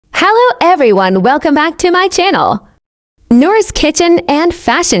Hello everyone, welcome back to my channel, Noor's Kitchen and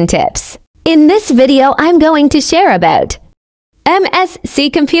Fashion Tips. In this video, I'm going to share about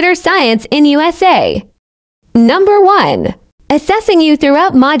MSc Computer Science in USA. Number 1. Assessing you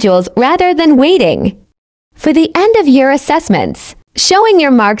throughout modules rather than waiting for the end-of-year assessments, showing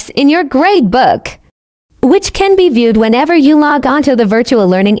your marks in your grade book, which can be viewed whenever you log onto the virtual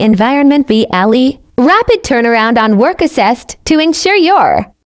learning environment VLE. Rapid turnaround on work assessed to ensure your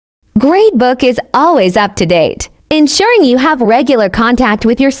gradebook is always up to date, ensuring you have regular contact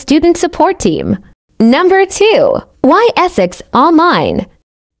with your student support team. Number 2. Why Essex Online?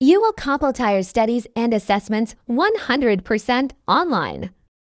 You will complete your studies and assessments 100% online,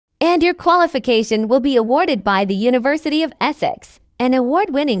 and your qualification will be awarded by the University of Essex, an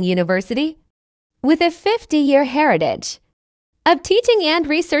award-winning university with a 50-year heritage of teaching and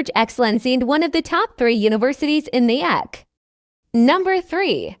research excellence and one of the top 3 universities in the EC. Number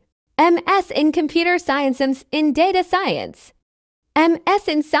 3. MS in Computer Science in Data Science. MS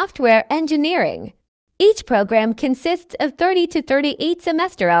in Software Engineering. Each program consists of 30 to 38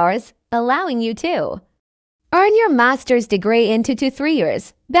 semester hours, allowing you to earn your master's degree in 2 to 3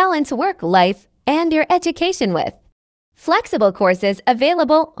 years, balance work life and your education with flexible courses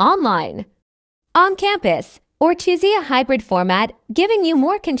available online, on campus, or choosing a hybrid format, giving you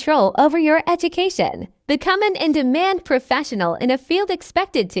more control over your education. Become an in-demand professional in a field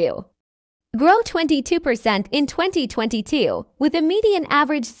expected to grow 22% in 2022 with a median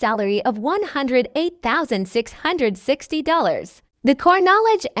average salary of $108,660. The core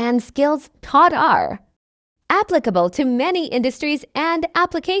knowledge and skills taught are applicable to many industries and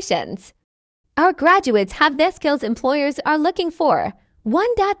applications. Our graduates have the skills employers are looking for. 1.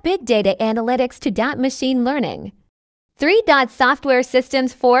 Big data analytics to machine learning. 3. Software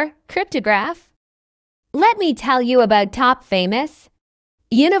systems for cryptograph. Let me tell you about top famous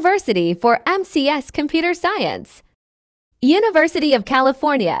University for MCS Computer Science. University of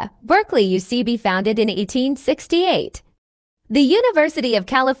California, Berkeley UCB, founded in 1868. The University of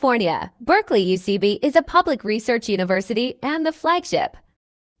California, Berkeley UCB is a public research university and the flagship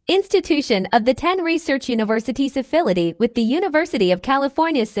institution of the 10 research universities affiliated with the University of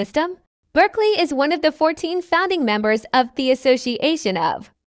California system. Berkeley is one of the 14 founding members of the Association of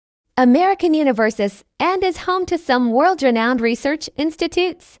American Universities and is home to some world-renowned research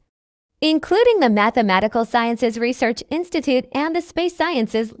institutes, including the Mathematical Sciences Research Institute and the Space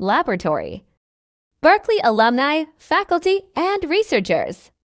Sciences Laboratory. Berkeley alumni, faculty, and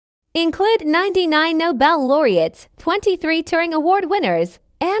researchers include 99 Nobel laureates, 23 Turing Award winners,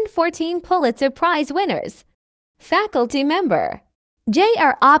 and 14 Pulitzer Prize winners. Faculty member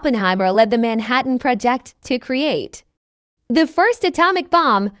J.R. Oppenheimer led the Manhattan Project to create the first atomic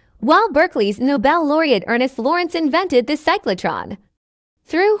bomb, while Berkeley's Nobel laureate Ernest Lawrence invented the cyclotron.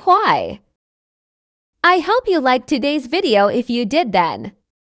 Through why? I hope you liked today's video. If you did, then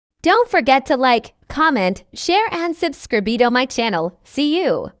don't forget to like, comment, share, and subscribe to my channel. See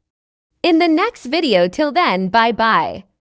you in the next video. Till then, bye-bye.